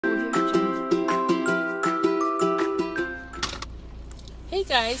Hey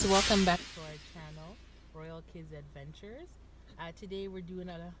guys, welcome back to our channel, Royal Kids Adventures. Today we're doing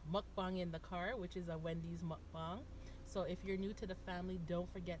a mukbang in the car, which is a Wendy's mukbang. So if you're new to the family,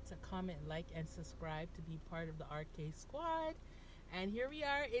 don't forget to comment, like, and subscribe to be part of the RK squad. And here we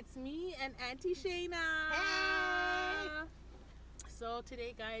are, it's me and Auntie Shayna. Hey! So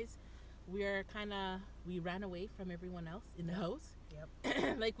today guys, we ran away from everyone else in the house.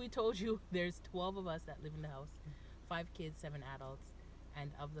 Yep. Like we told you, there's 12 of us that live in the house. 5 kids, 7 adults. And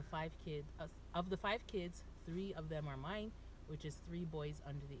of the five kids, 3 of them are mine, which is 3 boys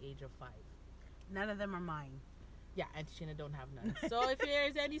under the age of 5. None of them are mine. Yeah, Auntie Shayna don't have none. So if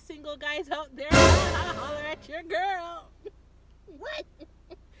there's any single guys out there, holler at your girl. What?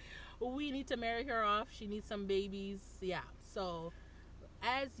 We need to marry her off. She needs some babies. Yeah. So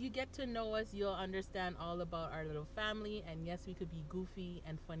as you get to know us, you'll understand all about our little family. And yes, we could be goofy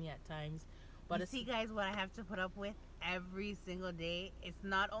and funny at times. But you see, guys, what I have to put up with every single day. It's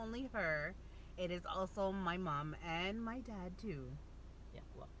not only her, it is also my mom and my dad too. Yeah,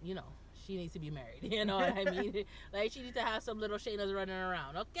 well, you know, she needs to be married. You know what I mean? Like, she needs to have some little Shaynas running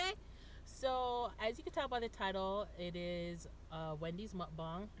around, okay? So, as you can tell by the title, it is Wendy's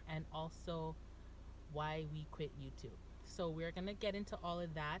mukbang and also why we quit YouTube. So, we're going to get into all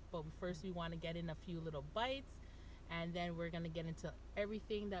of that, but first we want to get in a few little bites, and then we're going to get into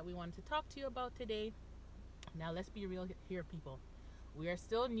everything that we wanted to talk to you about today. Now, let's be real here, people. We are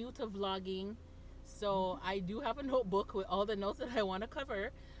still new to vlogging, so I do have a notebook with all the notes that I want to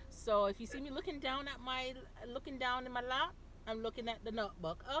cover. So if you see me looking down in my lap, I'm looking at the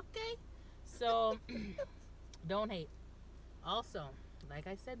notebook. Okay, so don't hate. Also, like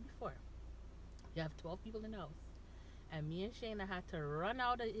I said before, you have 12 people in the house, and me and Shayna had to run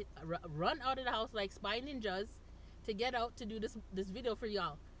out of the house like spy ninjas to get out to do this video for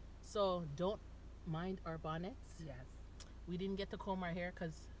y'all. So don't mind our bonnets. Yes. We didn't get to comb our hair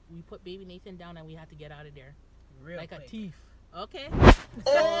because we put baby Nathan down and we had to get out of there Real like quick. a thief. Okay.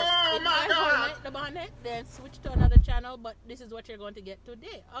 Oh if you guys don't like the bonnet, then switch to another channel. But this is what you're going to get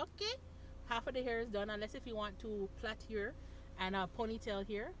today. Okay. Half of the hair is done, unless if you want to plait here and a ponytail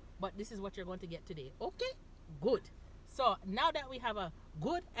here. But this is what you're going to get today. Okay. Good. So now that we have a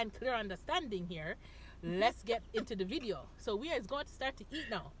good and clear understanding here, let's get into the video. So we are going to start to eat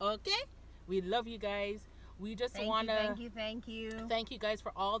now. Okay. We love you guys. We just want to thank you guys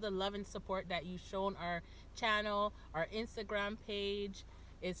for all the love and support that you've shown our channel, our Instagram page.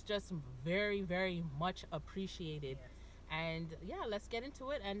 It's just very, very much appreciated. Yes. And yeah, let's get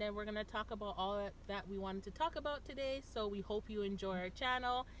into it, and then we're gonna talk about all that we wanted to talk about today. So we hope you enjoy our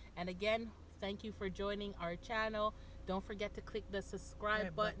channel, and again, thank you for joining our channel. Don't forget to click the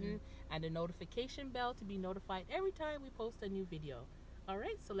subscribe button and the notification bell to be notified every time we post a new video. All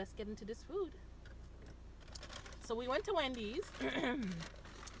right, so let's get into this food. So we went to Wendy's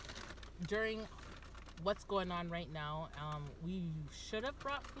during what's going on right now. We should have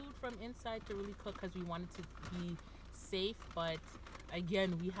brought food from inside to really cook because we wanted to be safe, but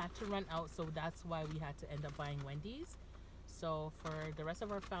again, we had to run out, so that's why we had to end up buying Wendy's. So for the rest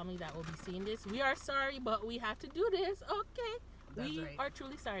of our family that will be seeing this, we are sorry, but we had to do this. Okay. We are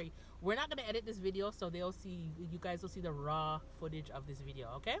truly sorry. We're not going to edit this video, so you guys will see the raw footage of this video,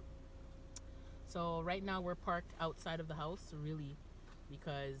 okay? So right now we're parked outside of the house, really,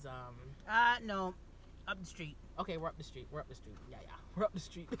 because no, up the street. Okay, we're up the street. Yeah, we're up the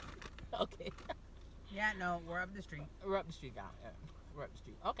street. Okay. Yeah, no, we're up the street. We're up the street, yeah. We're up the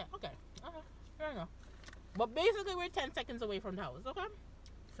street. Okay. Fair enough. But basically we're 10 seconds away from the house, okay?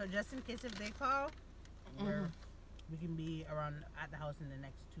 So just in case if they call, we can be around at the house in the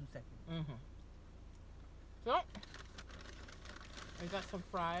next 2 seconds. So we got some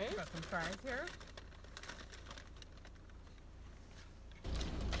fries. Got some fries here.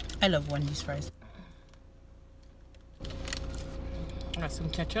 I love Wendy's fries. Got some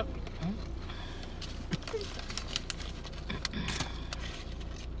ketchup.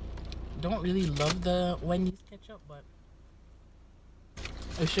 Don't really love the Wendy's ketchup, but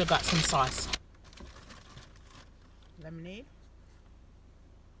I should have got some sauce. Lemonade.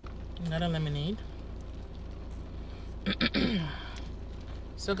 Not a lemonade.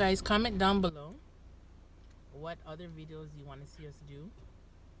 So guys, comment down below what other videos you want to see us do,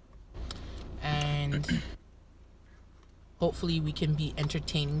 and hopefully we can be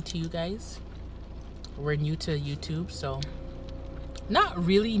entertaining to you guys. We're new to YouTube, so not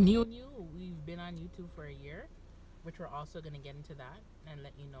really new. We've been on YouTube for a year, which we're also going to get into that and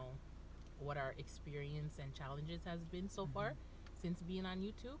let you know what our experience and challenges has been so far since being on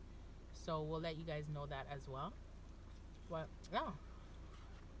YouTube. So we'll let you guys know that as well. But yeah,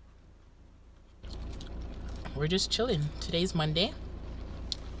 we're just chilling. Today's Monday.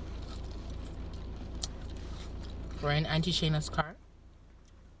 We're in Auntie Shayna's car.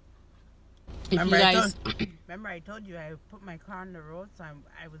 If Remember, you guys, I told you I put my car on the road, so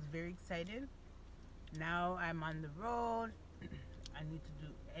I was very excited. Now I'm on the road. I need to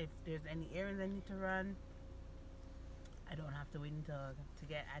do, if there's any errands I need to run, I don't have to wait until to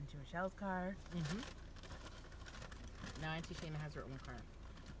get Auntie Rochelle's car. Now Auntie Shayna has her own car,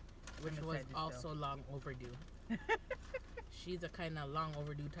 which was also long overdue. She's a kind of long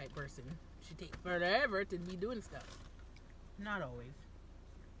overdue type person. She takes forever to be doing stuff. Not always.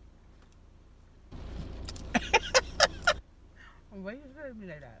 Why are you trying to be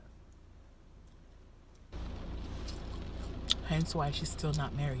like that? Hence why she's still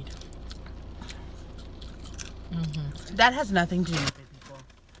not married. That has nothing to do with it, people.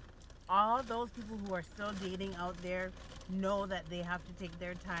 All those people who are still dating out there know that they have to take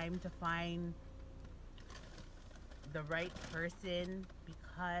their time to find the right person,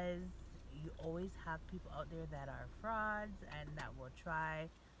 because you always have people out there that are frauds and that will try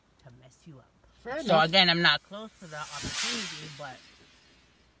to mess you up. So again, I'm not close to the opportunity, but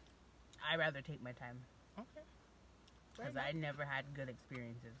I rather take my time. Okay. Because I never had good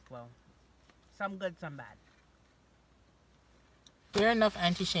experiences. Well, some good, some bad. Fair enough,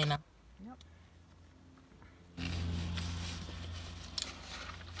 Auntie Shayna. Yep.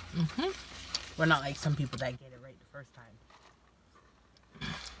 We're not like some people that get it right the first time.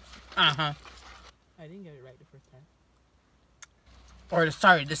 I didn't get it right the first time. Or the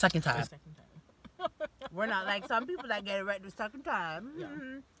second time. The second time. We're not like some people that get it right the second time.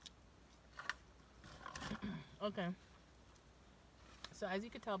 Yeah. Okay. So as you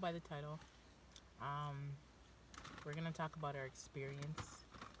can tell by the title, we're gonna talk about our experience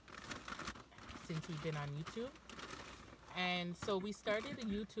since we've been on YouTube. And so we started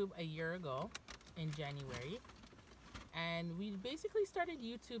YouTube a year ago in January, and we basically started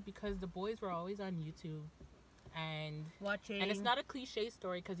YouTube because the boys were always on YouTube and watching. And it's not a cliche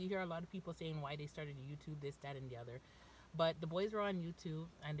story, because you hear a lot of people saying why they started YouTube, this, that, and the other. But the boys were on YouTube,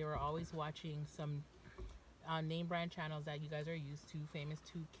 and they were always watching some name brand channels that you guys are used to, Famous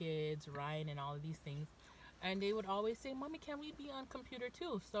Two Kids, Ryan, and all of these things. And they would always say, "Mommy, can we be on computer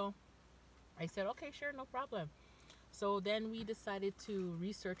too?" So I said, okay, sure, no problem. So then we decided to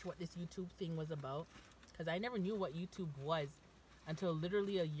research what this YouTube thing was about, because I never knew what YouTube was until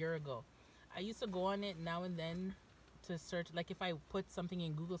literally a year ago. I used to go on it now and then to search, like if I put something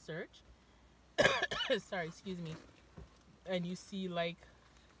in Google search, sorry, excuse me, and you see like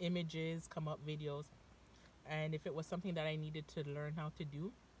images come up, videos, and if it was something that I needed to learn how to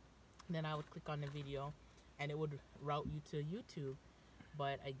do, then I would click on the video and it would route you to YouTube.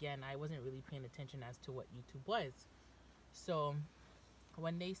 But again, I wasn't really paying attention as to what YouTube was. So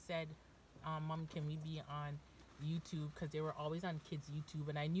when they said, Mom, can we be on YouTube, because they were always on kids YouTube,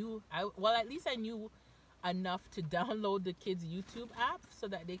 and at least I knew enough to download the kids YouTube app so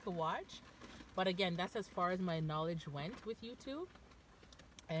that they could watch. But again, that's as far as my knowledge went with YouTube.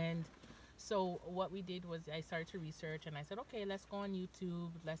 And so what we did was I started to research, and I said, okay, let's go on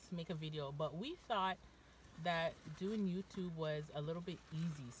YouTube, let's make a video. But we thought that doing YouTube was a little bit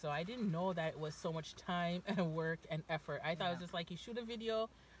easy, so I didn't know that it was so much time and work and effort. I thought it was just like you shoot a video,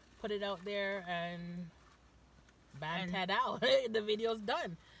 put it out there, and bang, tat out. The video's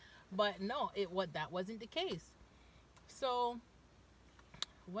done. But no, that wasn't the case. So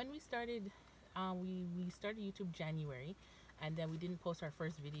when we started, we started YouTube January, and then we didn't post our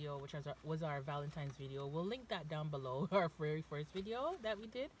first video, which was our Valentine's video. We'll link that down below, our very first video that we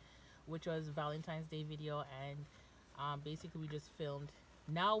did, which was Valentine's Day video. And basically we just filmed.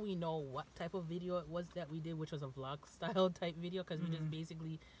 Now we know what type of video it was that we did, which was a vlog style type video, because we just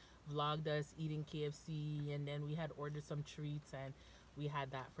basically vlogged us eating KFC, and then we had ordered some treats, and we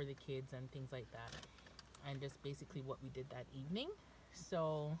had that for the kids and things like that, and just basically what we did that evening.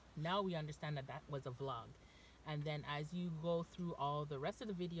 So now we understand that that was a vlog. And then as you go through all the rest of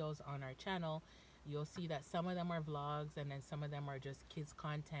the videos on our channel, you'll see that some of them are vlogs, and then some of them are just kids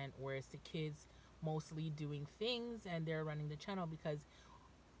content, where it's the kids mostly doing things and they're running the channel,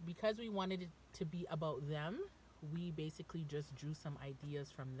 because we wanted it to be about them. We basically just drew some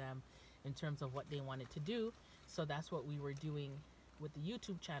ideas from them in terms of what they wanted to do. So that's what we were doing with the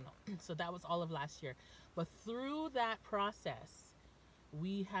YouTube channel. So that was all of last year. But through that process,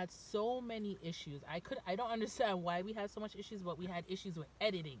 we had so many issues. I don't understand why we had so much issues, but we had issues with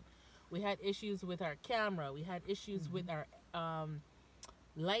editing. We had issues with our camera. We had issues with our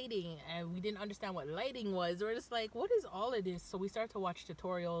lighting, and we didn't understand what lighting was. We're just like, what is all of this? So we started to watch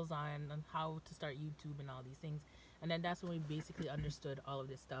tutorials on how to start YouTube and all these things, and then that's when we basically understood all of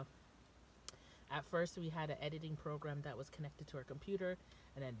this stuff. At first, we had an editing program that was connected to our computer,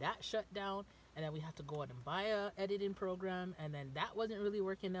 and then that shut down, and then we had to go out and buy a editing program, and then that wasn't really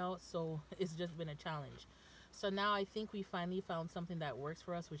working out, so it's just been a challenge. So now I think we finally found something that works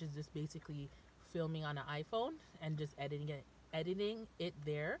for us, which is just basically filming on an iPhone and just editing it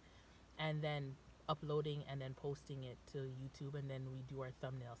there, and then uploading and then posting it to YouTube, and then we do our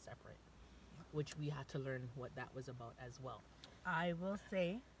thumbnail separate, which we had to learn what that was about as well. I will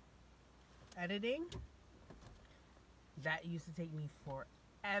say, editing, that used to take me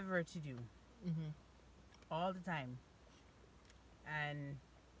forever to do. All the time. And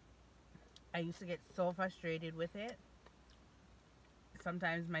I used to get so frustrated with it.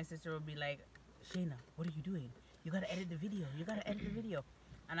 Sometimes my sister would be like, Shayna, what are you doing? You gotta edit the video. You gotta edit the video.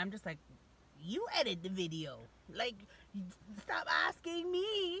 And I'm just like, you edit the video. Like, stop asking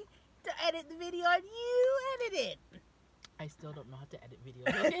me to edit the video and you edit it. I still don't know how to edit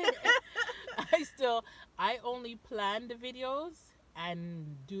videos. I only plan the videos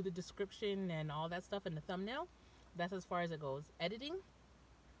and do the description and all that stuff in the thumbnail. That's as far as it goes. Editing?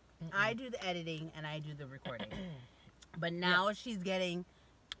 I do the editing and I do the recording. But now Rochelle's getting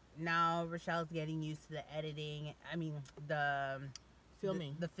used to the editing. I mean, the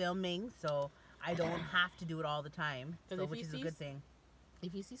filming. The filming, so I don't have to do it all the time, which is a good thing.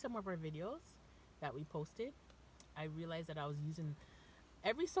 If you see some of our videos that we posted, I realized that I was using,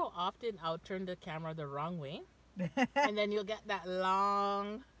 every so often I'll turn the camera the wrong way, and then you'll get that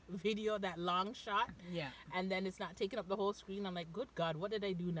long video, that long shot, and then it's not taking up the whole screen. I'm like, good God, what did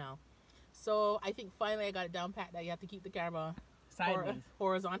I do now? So I think finally I got it down pat that you have to keep the camera sideways,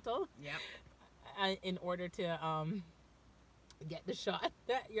 horizontal, in order to get the shot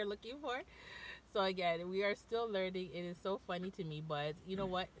that you're looking for. So again, we are still learning. It is so funny to me, but you know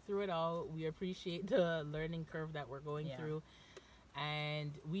what? Through it all, we appreciate the learning curve that we're going through.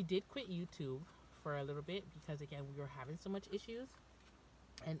 And we did quit YouTube for a little bit because again, we were having so much issues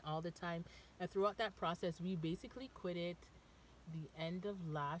and all the time. And throughout that process, we basically quit it the end of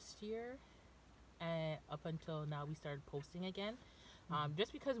last year, and up until now we started posting again.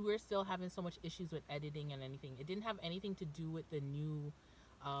 Just because we're still having so much issues with editing and anything. It didn't have anything to do with the new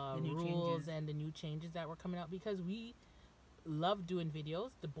rules and the new changes that were coming out, because we love doing videos.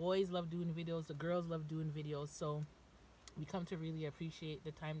 The boys love doing videos. The girls love doing videos. So we come to really appreciate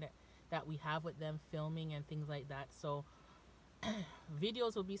the time that we have with them filming and things like that. So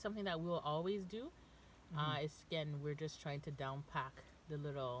videos will be something that we'll always do. It's, again, we're just trying to downpack the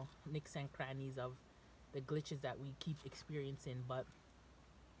little nicks and crannies of the glitches that we keep experiencing. But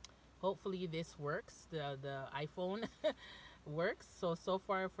hopefully this works. The iPhone works. So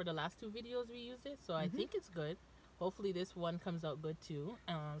far for the last two videos we used it, so I think it's good. Hopefully this one comes out good too.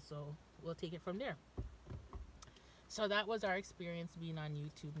 So we'll take it from there. So that was our experience being on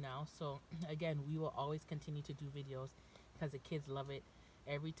YouTube now. So again, we will always continue to do videos because the kids love it.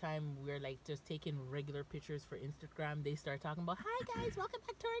 Every time we're like just taking regular pictures for Instagram, they start talking about, hi guys, welcome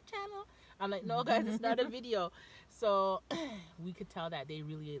back to our channel. I'm like, no guys, it's not a video. So we could tell that they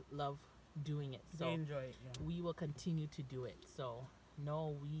really love doing it. So they enjoy it. We will continue to do it. So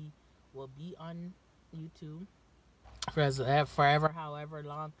no, we will be on YouTube for forever, however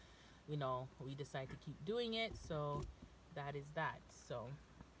long, you know, we decide to keep doing it. So that is that. So,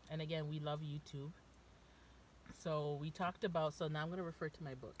 and again, we love YouTube. So we talked about, so now I'm going to refer to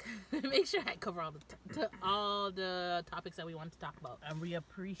my book. Make sure I cover all the topics that we want to talk about. And we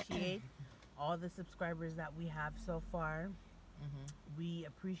appreciate all the subscribers that we have so far. We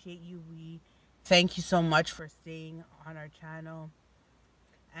appreciate you. We thank you so much for staying on our channel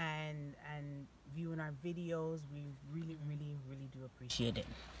and viewing our videos. We really do appreciate it.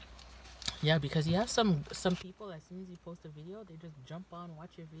 Yeah, because you have some people, as soon as you post a video, they just jump on,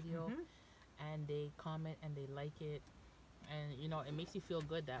 watch your video, and they comment and they like it. And you know, it makes you feel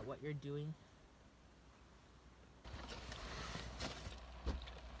good that what you're doing,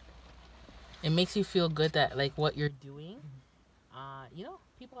 it makes you feel good that like what you're doing, you know,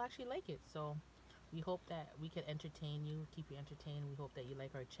 people actually like it. So we hope that we can entertain you, keep you entertained. We hope that you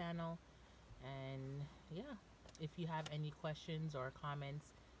like our channel. And yeah, if you have any questions or comments,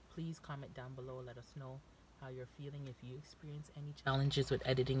 please comment down below. Let us know how you're feeling. If you experience any challenges with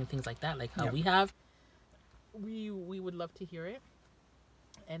editing and things like that, like how we have, we would love to hear it.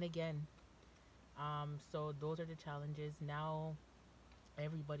 And again, so those are the challenges. Now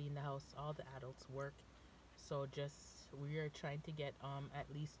everybody in the house, all the adults work, so we are trying to get at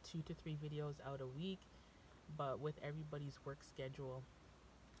least 2 to 3 videos out a week, but with everybody's work schedule,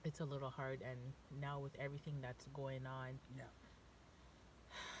 it's a little hard. And now with everything that's going on,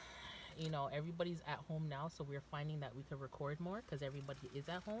 you know, everybody's at home now, so we're finding that we can record more because everybody is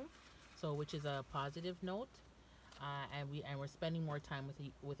at home. so which is a positive note. And we're spending more time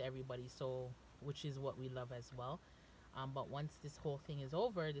with everybody, so which is what we love as well. But once this whole thing is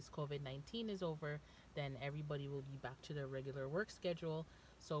over, this COVID-19 is over, then everybody will be back to their regular work schedule.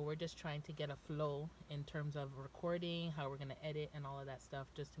 So we're just trying to get a flow in terms of recording, how we're going to edit and all of that stuff,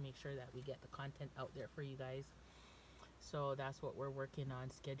 just to make sure that we get the content out there for you guys. So that's what we're working on,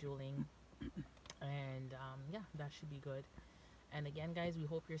 scheduling. And yeah, that should be good. And again, guys, we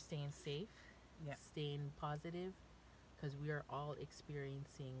hope you're staying safe, staying positive, because we are all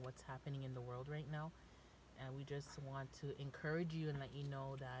experiencing what's happening in the world right now. And we just want to encourage you and let you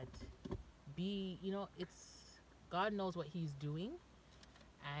know that it's God knows what he's doing,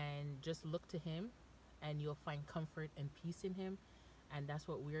 and just look to him and you'll find comfort and peace in him. And that's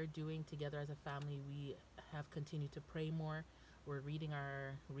what we're doing together as a family. We have continued to pray more. We're reading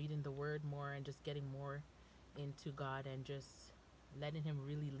the word more and just getting more into God and just letting him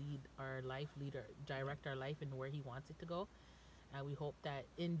really lead our life, direct our life into where he wants it to go. And we hope that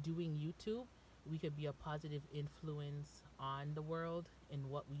in doing YouTube, we could be a positive influence on the world in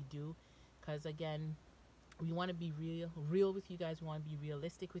what we do. Because again, we want to be real with you guys. We want to be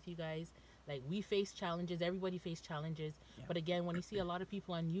realistic with you guys. Like, we face challenges. Everybody faces challenges. Yeah. But again, when you see a lot of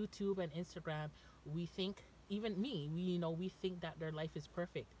people on YouTube and Instagram, we think, even me, we think that their life is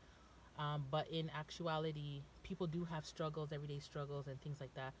perfect. But in actuality, people do have struggles, everyday struggles and things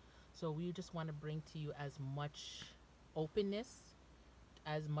like that. So we just want to bring to you as much openness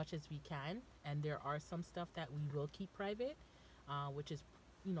as much as we can. And there are some stuff that we will keep private, which is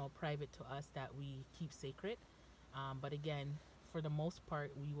private to us, that we keep sacred. But again, for the most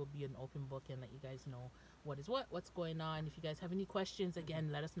part, we will be an open book and let you guys know what's going on. If you guys have any questions, again,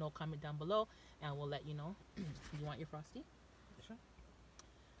 let us know, comment down below, and we'll let you know. You want your Frosty? Sure.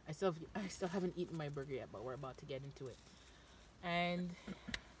 I still haven't eaten my burger yet, but we're about to get into it. And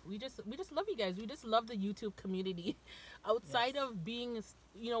we just love you guys. We just love the YouTube community. Outside of being,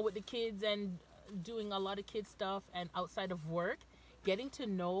 with the kids and doing a lot of kid stuff, and outside of work, getting to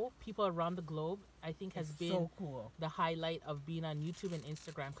know people around the globe, I think, has been so cool. The highlight of being on YouTube and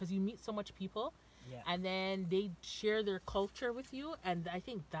Instagram, because you meet so much people, and then they share their culture with you, and I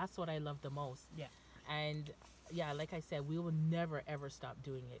think that's what I love the most. Yeah. And yeah, like I said, we will never ever stop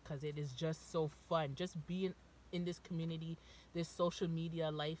doing it, because it is just so fun. Just being in this community, this social media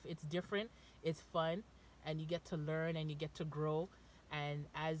life, it's different, it's fun, and you get to learn and you get to grow. And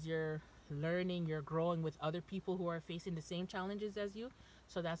as you're learning, you're growing with other people who are facing the same challenges as you.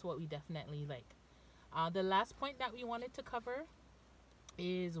 So that's what we definitely like. The last point that we wanted to cover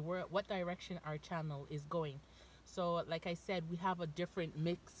is what direction our channel is going. So like I said, we have a different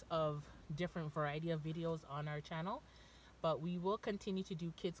mix of different variety of videos on our channel, but we will continue to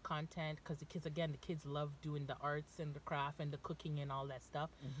do kids content, because the kids love doing the arts and the craft and the cooking and all that stuff.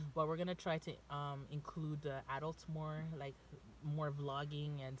 But we're gonna try to include the adults more, like more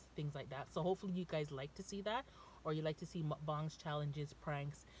vlogging and things like that. So hopefully you guys like to see that, or you like to see mukbangs, challenges,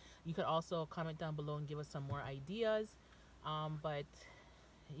 pranks. You could also comment down below and give us some more ideas. But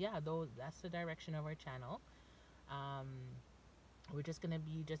yeah, that's the direction of our channel. We're just gonna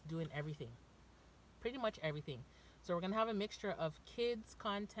be doing everything, pretty much everything. So we're gonna have a mixture of kids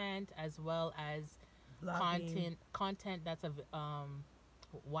content as well as content that's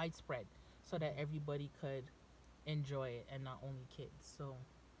widespread, so that everybody could enjoy it, and not only kids. So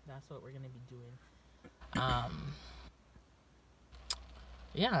that's what we're gonna be doing.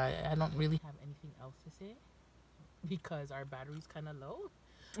 Yeah, I don't really have anything else to say, because our battery's kind of low.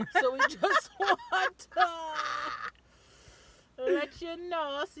 So we just want to let you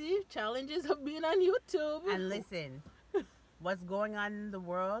know, see, challenges of being on YouTube. And listen, what's going on in the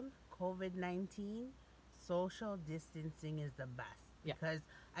world, COVID-19, social distancing is the best. Yeah. Because,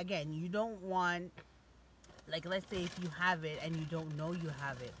 again, you don't want, like, let's say if you have it and you don't know you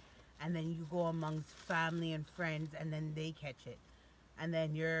have it, and then you go amongst family and friends, and then they catch it, and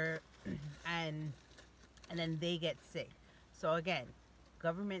then and then they get sick. So again,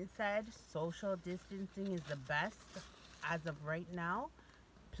 government said social distancing is the best as of right now.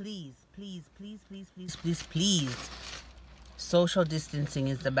 Please, please, please, please, please, please, please, social distancing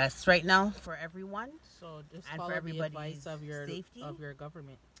is the best right now for everyone. So just and follow for everybody's the advice of your safety of your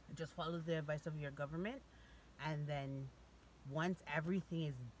government. Just follow the advice of your government, and then once everything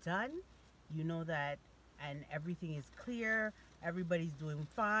is done, you know that, and everything is clear, everybody's doing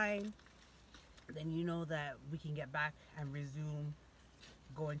fine, then you know that we can get back and resume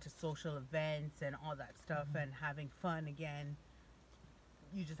going to social events and all that stuff, and having fun again.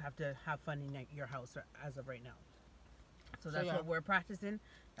 You just have to have fun in your house as of right now. So that's what we're practicing.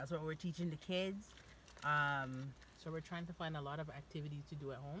 That's what we're teaching the kids. So we're trying to find a lot of activities to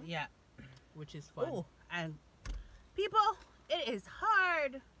do at home. Yeah. which is fun. Ooh, and people, it is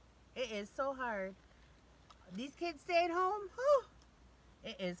hard. It is so hard. These kids staying home, whew,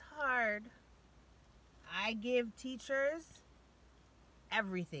 it is hard. I give teachers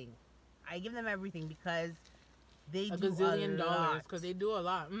everything. I give them everything because they do $1 gazillion lot. because they do a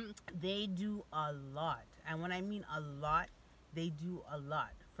lot. They do a lot. And when I mean a lot, they do a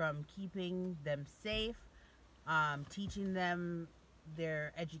lot. From keeping them safe, teaching them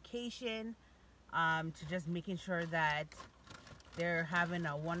their education, to just making sure that they're having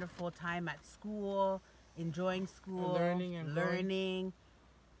a wonderful time at school, enjoying school, learning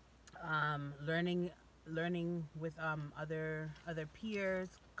with other peers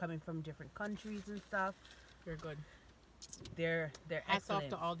coming from different countries and stuff. They're good. They're Hats excellent. off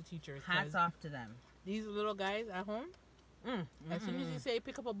to all the teachers. Hats off to them. These little guys at home, as soon as you say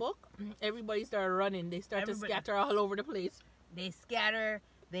pick up a book, everybody started running. They start to scatter all over the place. They scatter.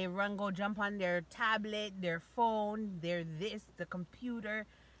 They run, go jump on their tablet, their phone, the computer.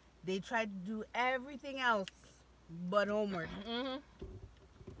 They try to do everything else but homework.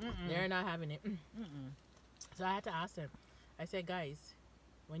 They're not having it. So I had to ask them. I said, guys,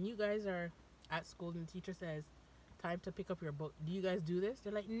 when you guys are at school and the teacher says, time to pick up your book, do you guys do this?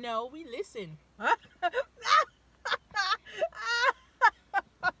 They're like, no, we listen.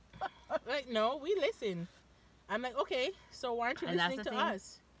 Like, no, we listen. I'm like, okay, so why aren't you listening to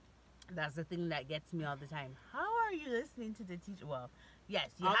us? That's the thing that gets me all the time. How are you listening to the teacher? Well, yes,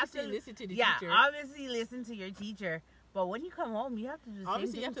 you obviously have to listen to the teacher. teacher. Yeah, obviously listen to your teacher. But when you come home, you have to do the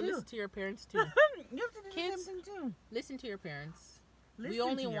obviously same thing you have to too. listen to your parents too. You have to do Kids, the same thing too. Listen to your parents. Listen we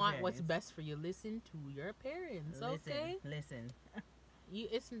only to your want what's parents. best for you. Listen to your parents, okay? Listen.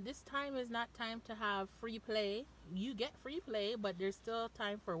 This time is not time to have free play. You get free play, but there's still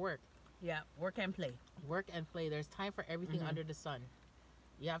time for work. Yeah, work and play. Work and play. There's time for everything under the sun.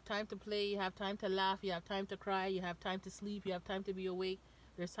 You have time to play. You have time to laugh. You have time to cry. You have time to sleep. You have time to be awake.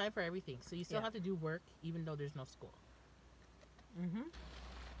 There's time for everything. So you still have to do work, even though there's no school.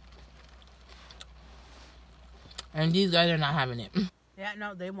 And these guys are not having it. Yeah,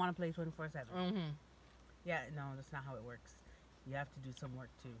 no, they want to play 24/7. Yeah, no, that's not how it works. You have to do some work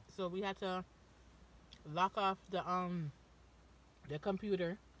too. So we had to lock off the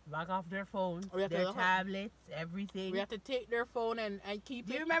computer. Lock off their phones, We have to their lock off- tablets, everything. We have to take their phone and keep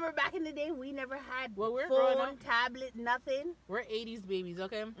Do it. you remember back in the day we never had Well, we're growing phone, up. tablet, nothing? We're 80s babies,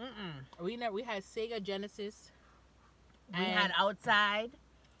 okay? We had Sega Genesis. We had outside.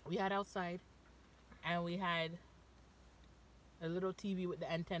 We had outside, and we had a little TV with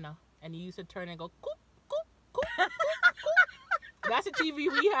the antenna, and you used to turn and go coop coop coop coop coop. That's the TV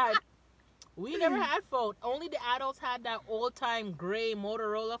we had. We never had phone. Only the adults had that old time gray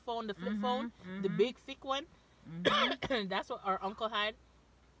Motorola phone, the flip phone, the big thick one. That's what our uncle had,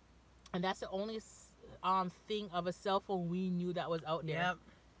 and that's the only thing of a cell phone we knew that was out there. Yep.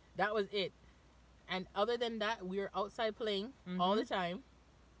 That was it. And other than that, we were outside playing all the time.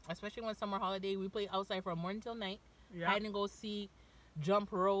 Especially when summer holiday, we played outside from morning till night. Yep. Hide and go seek,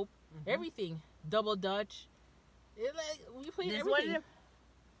 jump rope, everything. Double dutch. We played everything.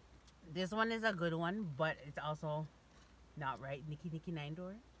 This one is a good one, but it's also not right. Nikki Nine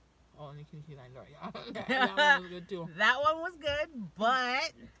Door. Oh, Nikki Nine Door, yeah. That one was good too. That one was good,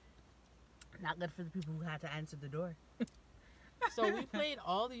 but not good for the people who had to answer the door. So we played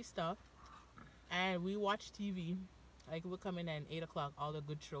all these stuff, and we watched TV. Like, we'll come in at 8 o'clock. All the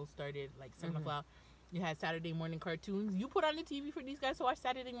good shows started, like 7 o'clock. You had Saturday morning cartoons. You put on the TV for these guys to watch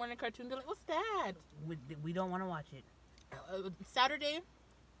Saturday morning cartoons. They're like, what's that? We don't want to watch it. Saturday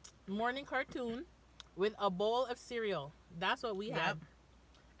morning cartoon with a bowl of cereal. That's what we had.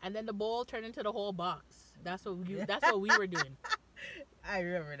 And then the bowl turned into the whole box. That's what we were doing. I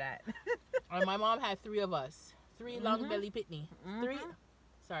remember that. And my mom had 3 of us. 3 long belly pitney. 3.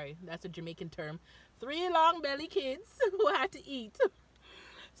 Sorry, that's a Jamaican term. 3 long belly kids who had to eat.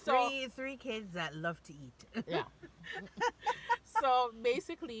 So 3 kids that love to eat. Yeah. So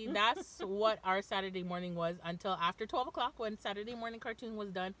basically, that's what our Saturday morning was until after 12 o'clock when Saturday morning cartoon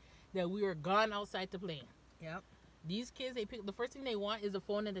was done. That we were gone outside to play. Yep. These kids, the first thing they want is a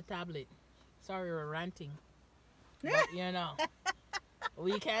phone and a tablet. Sorry, we're ranting. But, you know,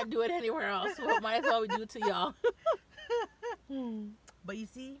 we can't do it anywhere else. So might as well we do it to y'all. But you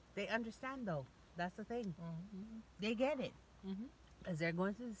see, they understand though. That's the thing. They get it. Because they're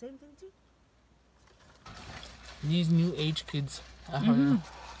going through the same thing too. These new age kids.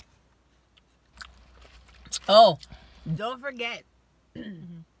 Oh, don't forget.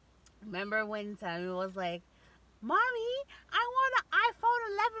 Remember when Samuel was like, Mommy, I want an iPhone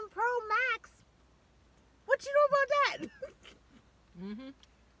 11 Pro Max. What you know about that?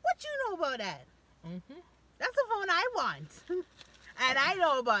 What you know know about that. Mm-hmm. That's the phone I want. And I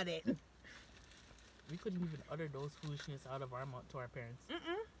know about it. We couldn't even utter those foolishness out of our mouth to our parents.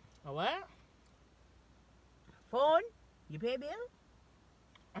 Mm-mm. A what? Phone? You pay bill?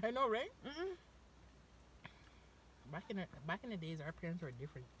 I know, right? Mm-mm. Back in the days, our parents were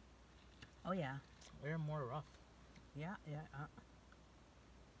different. Oh, yeah. They're more rough. Yeah.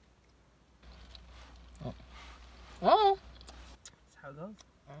 Oh. That's how it goes.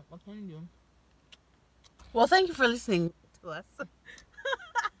 What can you do? Well, thank you for listening to us.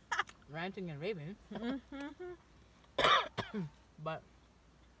 Ranting and raving. But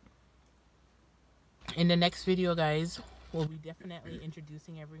in the next video, guys, we'll be definitely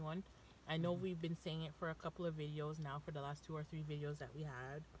introducing everyone. I know we've been saying it for a couple of videos now, for the last 2 or 3 videos that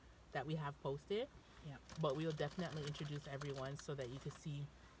we have posted. Yeah. But we'll definitely introduce everyone so that you can see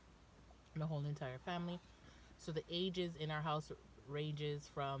the whole entire family. So the ages in our house ranges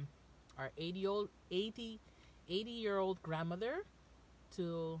from our 80-year-old grandmother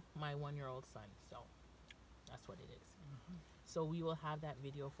to my 1-year-old son. So that's what it is. So we will have that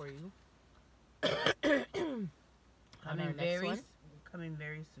video for you. Coming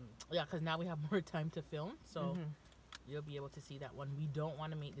very soon. Yeah, because now we have more time to film. So you'll be able to see that one. We don't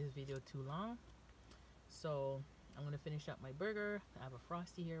want to make this video too long. So I'm going to finish up my burger. I have a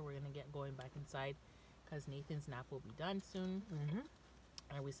Frosty here. We're going to get going back inside because Nathan's nap will be done soon.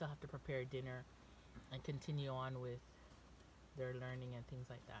 And we still have to prepare dinner and continue on with their learning and things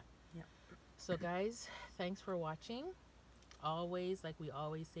like that. Yep. So guys, thanks for watching. Always, like we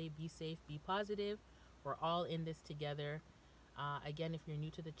always say, be safe, be positive. We're all in this together. Again, if you're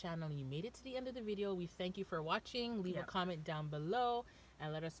new to the channel and you made it to the end of the video, we thank you for watching. Leave a comment down below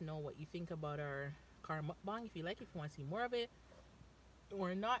and let us know what you think about our car mukbang. If you like, if you want to see more of it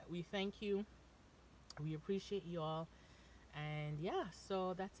or not, we thank you. We appreciate you all. And yeah,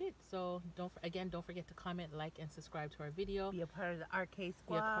 so that's it. So don't forget to comment, like, and subscribe to our video. Be a part of the RK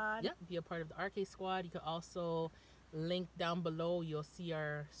squad. Be a part of the RK squad. You can also link down below. You'll see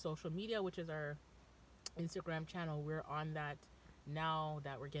our social media, which is our Instagram channel. We're on that now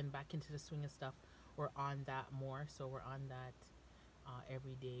that we're getting back into the swing of stuff. We're on that more. So we're on that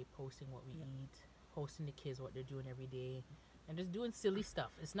every day, posting what we eat, posting the kids what they're doing every day, and just doing silly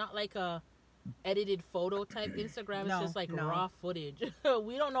stuff. It's not like a edited photo type Instagram. It's just like raw footage.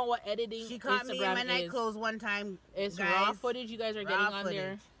 We don't know what editing she caught Instagram me in my night is. clothes one time. It's guys. raw footage you guys are getting on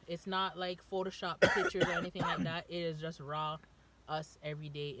there. It's not like Photoshop pictures or anything like that. It is just raw us every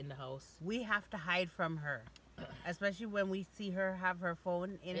day in the house. We have to hide from her, especially when we see her have her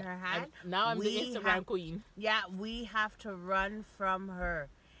phone in her hand. I'm the Instagram queen. Yeah, we have to run from her.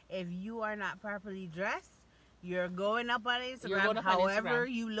 If you are not properly dressed, you're going up on Instagram however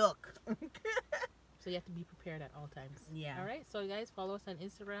you look. So you have to be prepared at all times. Yeah. All right. So guys, follow us on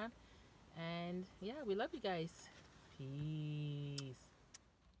Instagram. And yeah, we love you guys. Peace.